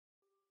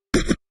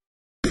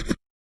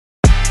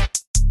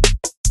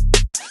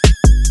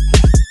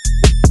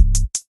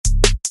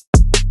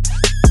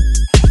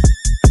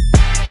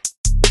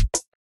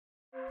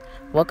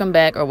Welcome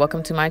back, or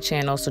welcome to my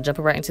channel. So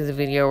jumping right into the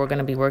video, we're going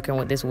to be working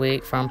with this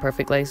wig from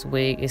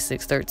PerfectLaceWig. It's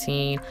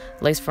 613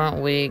 lace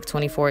front wig,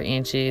 24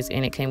 inches,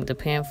 and it came with a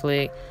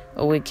pamphlet,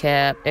 a wig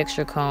cap,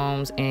 extra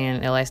combs, and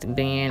an elastic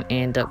band,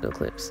 and duckbill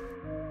clips.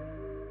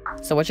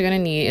 So what you're going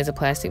to need is a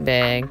plastic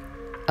bag,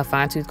 a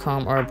fine tooth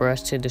comb or a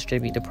brush to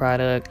distribute the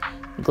product,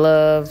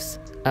 gloves,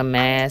 a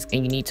mask,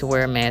 and you need to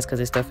wear a mask because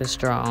this stuff is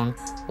strong,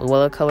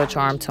 Wella Color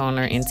Charm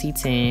Toner in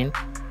T10,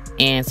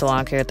 and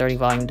Salon 30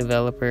 volume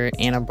developer,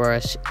 and a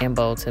brush and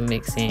bowl to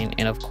mix in,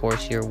 and of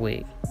course your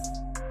wig.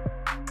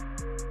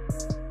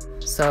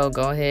 So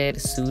go ahead,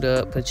 suit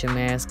up, put your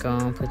mask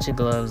on, put your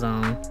gloves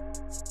on.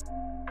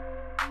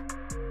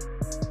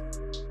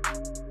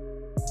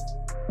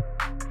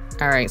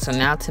 Alright, so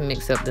now to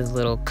mix up this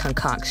little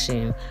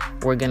concoction,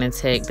 we're going to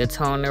take the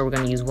toner. We're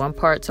going to use 1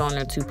 part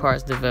toner, 2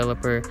 parts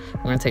developer.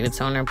 We're going to take the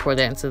toner and pour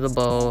that into the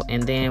bowl,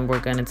 and then we're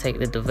going to take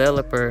the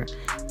developer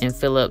and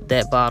fill up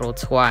that bottle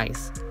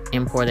twice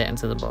and pour that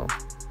into the bowl.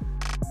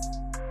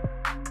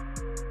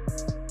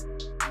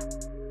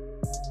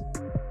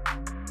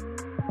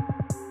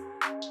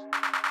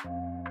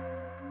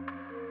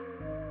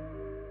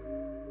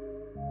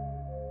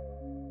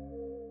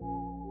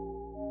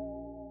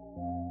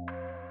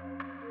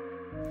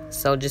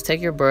 So just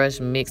take your brush,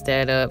 mix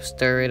that up,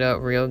 stir it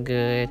up real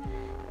good,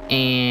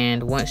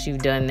 and once you've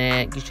done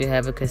that, you should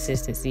have a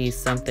consistency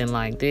something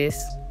like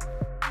this.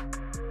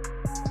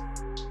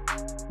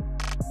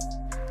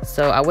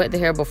 So I wet the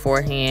hair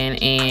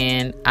beforehand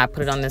and I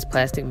put it on this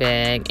plastic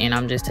bag, and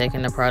I'm just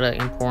taking the product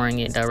and pouring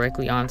it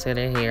directly onto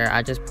the hair.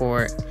 I just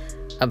poured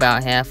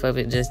about half of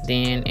it just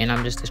then, and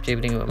I'm just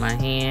distributing it with my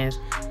hands,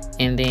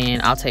 and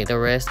then I'll take the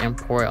rest and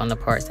pour it on the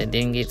parts that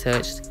didn't get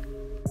touched.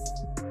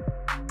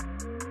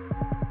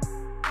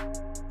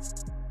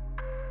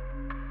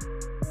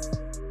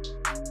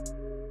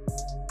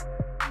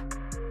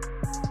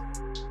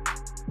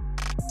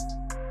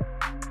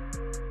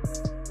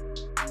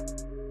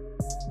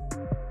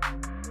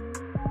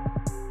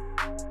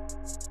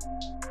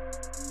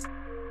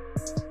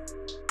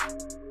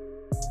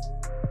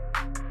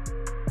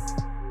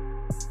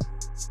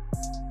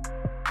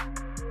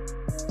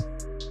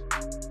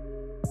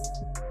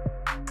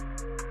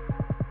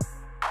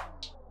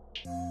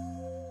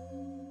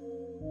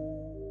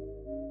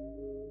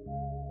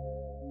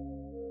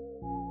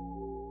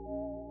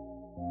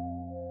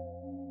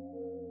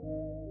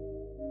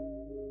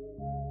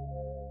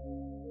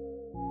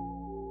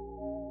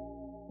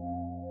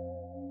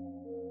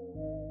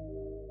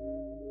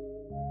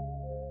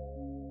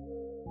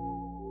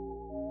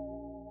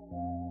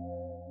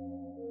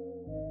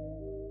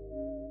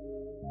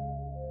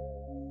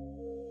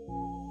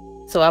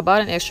 So I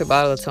bought an extra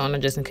bottle of toner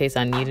just in case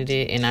I needed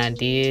it, and I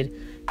did.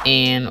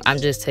 And I'm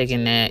just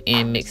taking that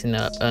and mixing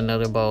up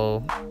another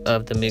bowl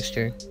of the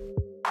mixture.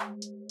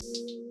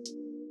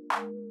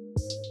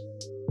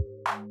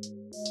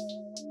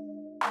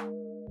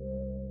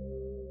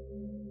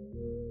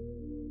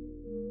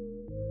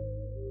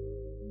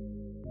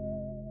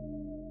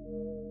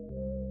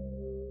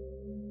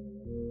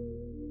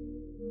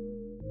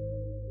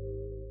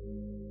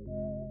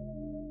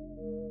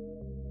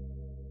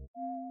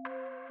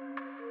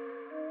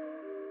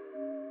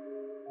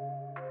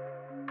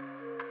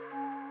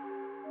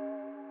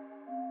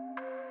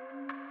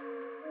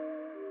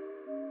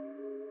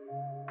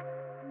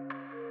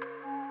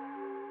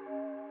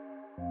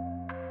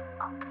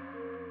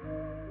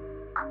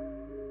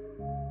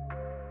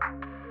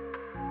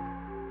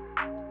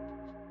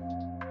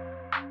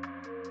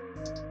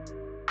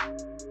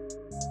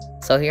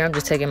 So here I'm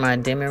just taking my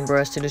dimming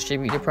brush to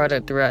distribute the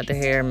product throughout the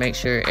hair. Make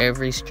sure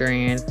every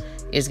strand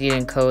is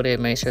getting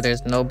coated. Make sure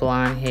there's no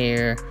blonde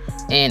hair.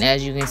 And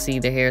as you can see,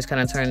 the hair is kind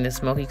of turning this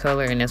smoky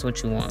color, and that's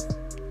what you want.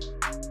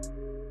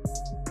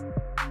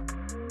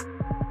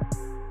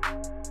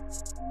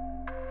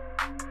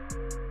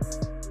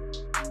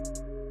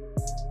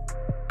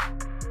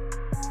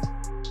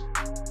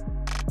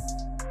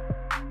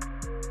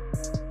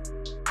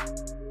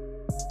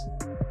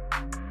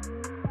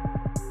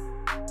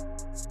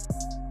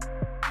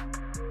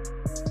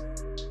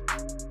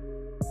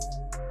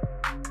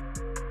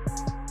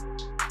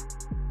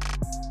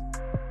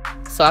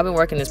 So I've been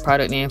working this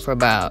product in for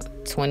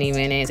about 20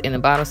 minutes, and the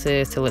bottle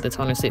says to let the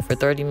toner sit for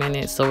 30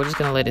 minutes. So we're just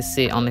gonna let it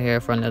sit on the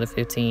hair for another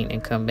 15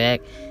 and come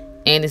back.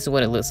 And this is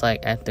what it looks like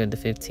after the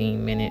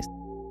 15 minutes.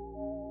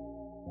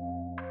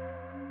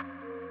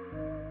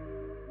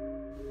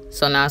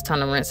 So now it's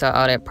time to rinse out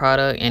all that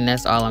product, and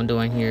that's all I'm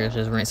doing here is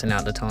just rinsing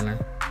out the toner.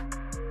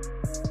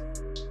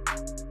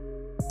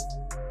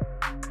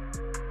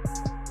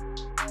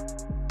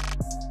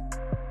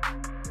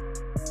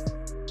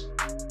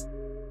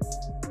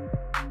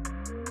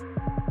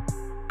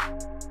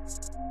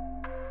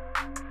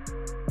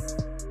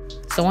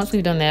 So once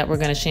we've done that, we're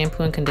going to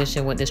shampoo and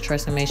condition with this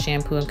Tresemmé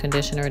shampoo and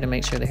conditioner to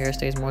make sure the hair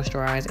stays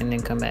moisturized, and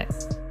then come back.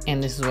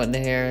 And this is what the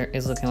hair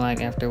is looking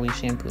like after we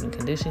shampooed and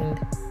conditioned.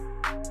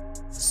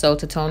 So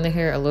to tone the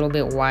hair a little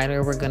bit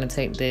whiter, we're going to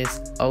take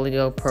this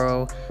Oleo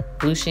Pro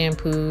blue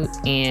shampoo,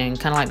 and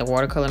kind of like the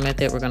watercolor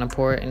method, we're going to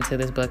pour it into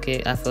this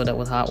bucket I filled up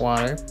with hot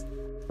water.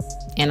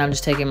 And I'm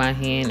just taking my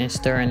hand and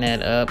stirring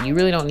that up. You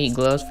really don't need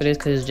gloves for this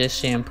because it's just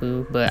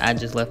shampoo, but I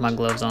just left my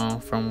gloves on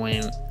from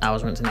when I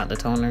was rinsing out the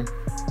toner.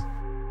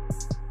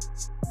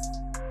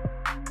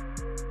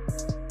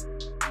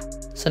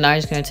 So now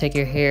you're just going to take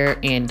your hair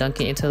and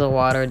dunk it into the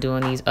water,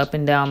 doing these up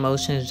and down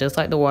motions just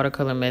like the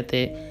watercolor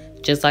method,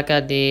 just like I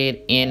did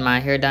in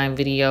my hair dyeing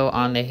video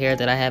on the hair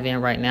that I have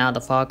in right now,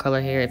 the fall color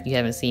hair. If you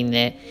haven't seen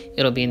that,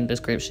 it'll be in the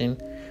description.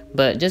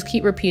 But just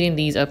keep repeating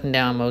these up and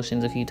down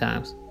motions a few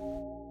times.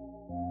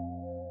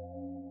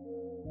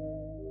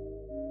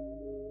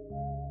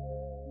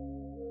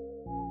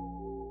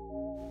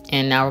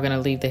 And now we're going to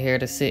leave the hair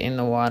to sit in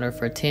the water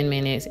for 10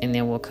 minutes and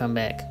then we'll come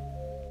back.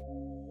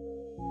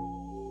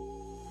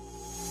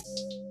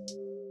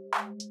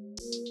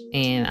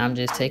 And I'm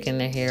just taking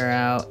the hair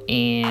out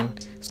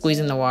and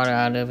squeezing the water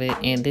out of it.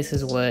 And this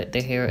is what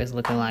the hair is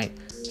looking like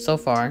so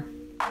far.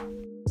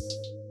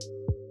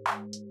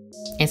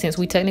 And since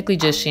we technically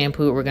just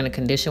shampooed, we're going to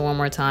condition one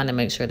more time to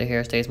make sure the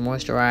hair stays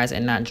moisturized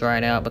and not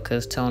dried out,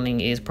 because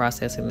toning is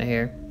processing the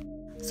hair.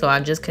 So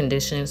I just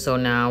conditioned, so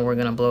now we're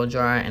gonna blow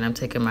dry, and I'm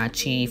taking my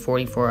Chi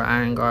 44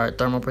 Iron Guard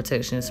Thermal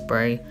Protection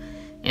Spray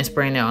and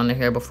spraying it on the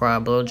hair before I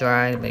blow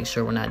dry to make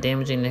sure we're not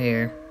damaging the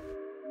hair.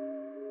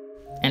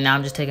 And now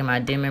I'm just taking my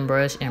dimming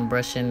brush and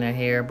brushing the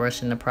hair,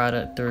 brushing the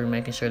product through,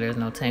 making sure there's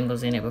no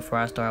tangles in it before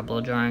I start blow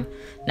drying.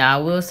 Now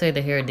I will say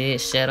the hair did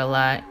shed a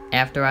lot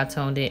after I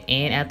toned it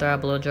and after I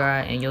blow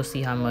dry, and you'll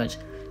see how much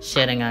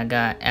shedding I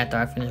got after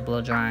I finished blow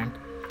drying.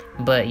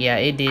 But yeah,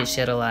 it did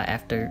shed a lot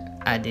after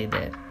I did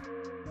that.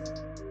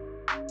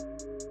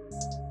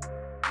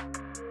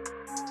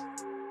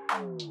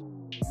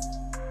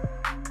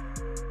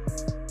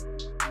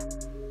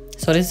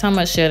 So this is how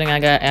much shedding I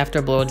got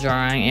after blow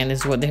drying, and this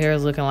is what the hair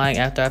is looking like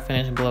after I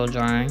finish blow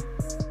drying.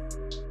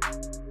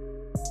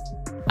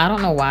 I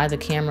don't know why the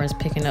camera is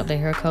picking up the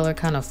hair color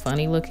kind of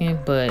funny looking,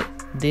 but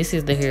this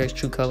is the hair's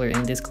true color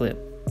in this clip.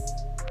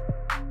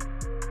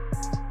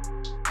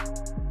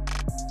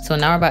 So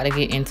now we're about to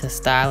get into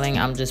styling.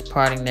 I'm just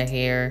parting the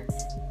hair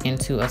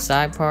into a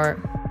side part.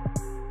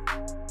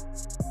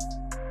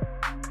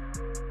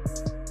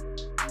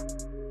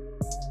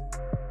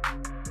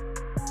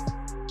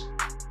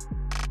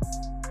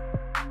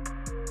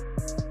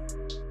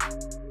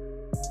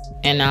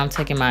 And now I'm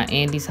taking my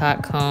Andy's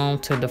hot comb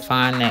to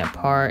define that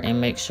part and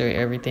make sure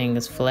everything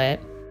is flat.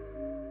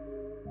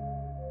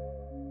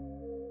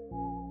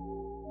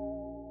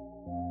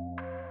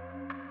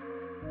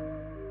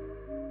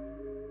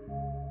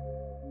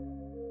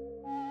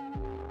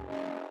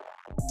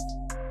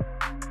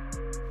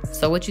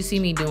 So what you see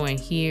me doing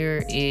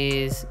here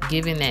is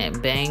giving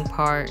that bang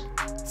part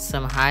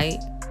some height.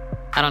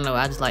 I don't know,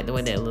 I just like the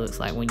way that looks,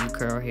 like when you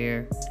curl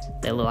hair,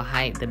 that little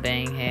height the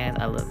bang has.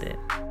 I love that.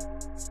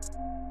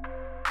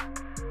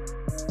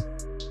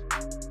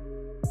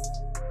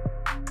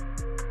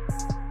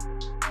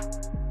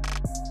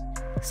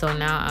 So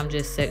now I'm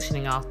just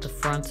sectioning off the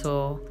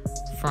frontal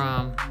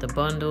from the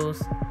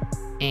bundles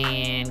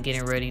and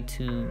getting ready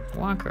to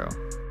wand curl.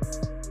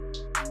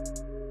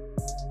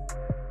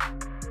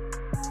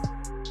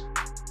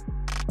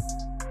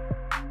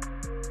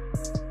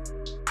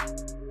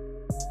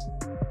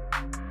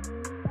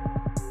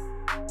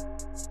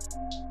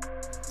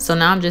 So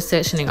now I'm just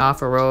sectioning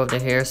off a row of the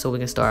hair so we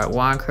can start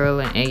wand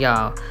curling. And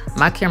y'all,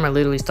 my camera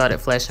literally started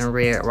flashing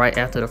red right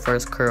after the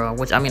first curl,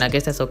 which I mean, I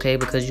guess that's okay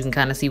because you can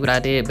kind of see what I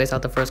did based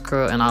off the first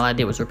curl, and all I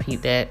did was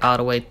repeat that all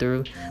the way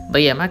through.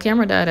 But yeah, my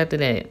camera died after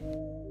that.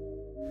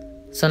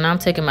 So now I'm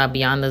taking my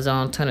Beyond the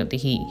Zone Turn Up the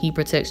Heat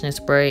protection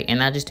spray,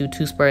 and I just do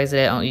 2 sprays of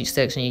that on each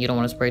section. You don't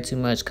want to spray too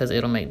much because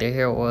it'll make their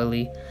hair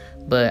oily.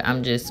 But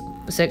I'm just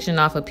sectioning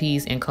off a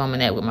piece and combing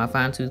that with my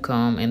fine tooth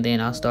comb, and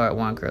then I'll start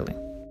wand curling.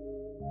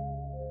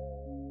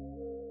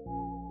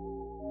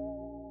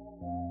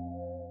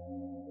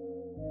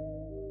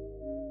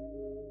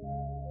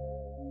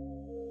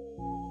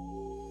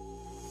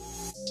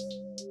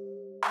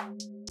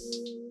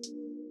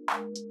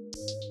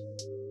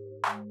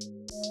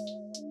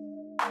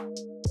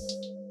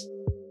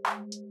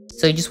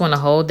 So you just want to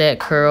hold that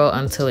curl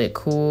until it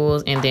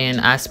cools, and then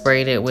I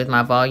sprayed it with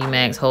my Volume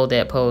Max Hold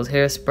That Pose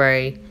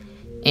hairspray.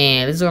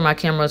 And this is where my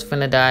camera's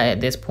finna die at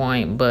this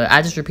point, but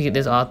I just repeated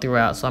this all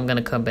throughout, so I'm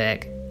gonna come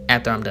back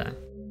after I'm done.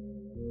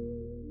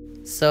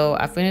 So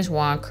I finished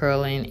wand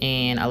curling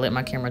and I let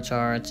my camera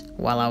charge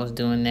while I was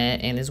doing that,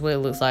 and this is what it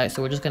looks like.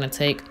 So we're just gonna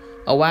take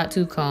a wide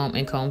tooth comb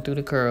and comb through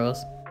the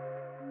curls.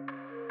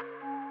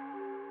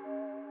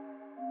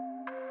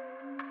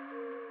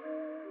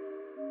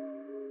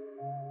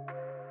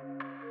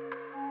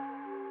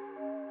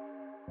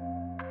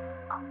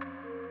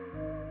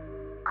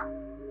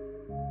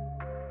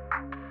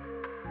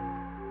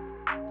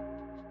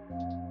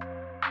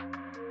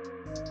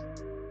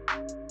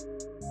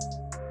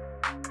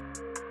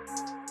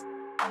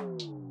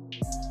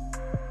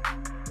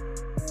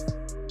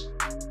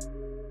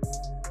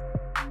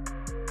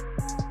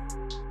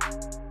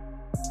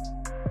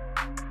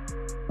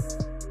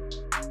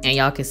 And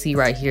y'all can see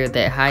right here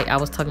that height I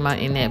was talking about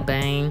in that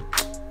bang.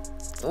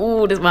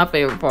 Ooh, this is my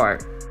favorite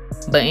part.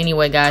 But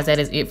anyway, guys, that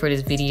is it for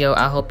this video.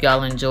 I hope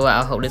y'all enjoy.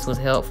 I hope this was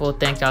helpful.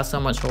 Thank y'all so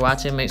much for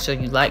watching. Make sure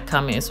you like,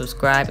 comment, and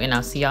subscribe, and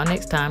I'll see y'all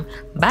next time.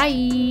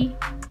 Bye.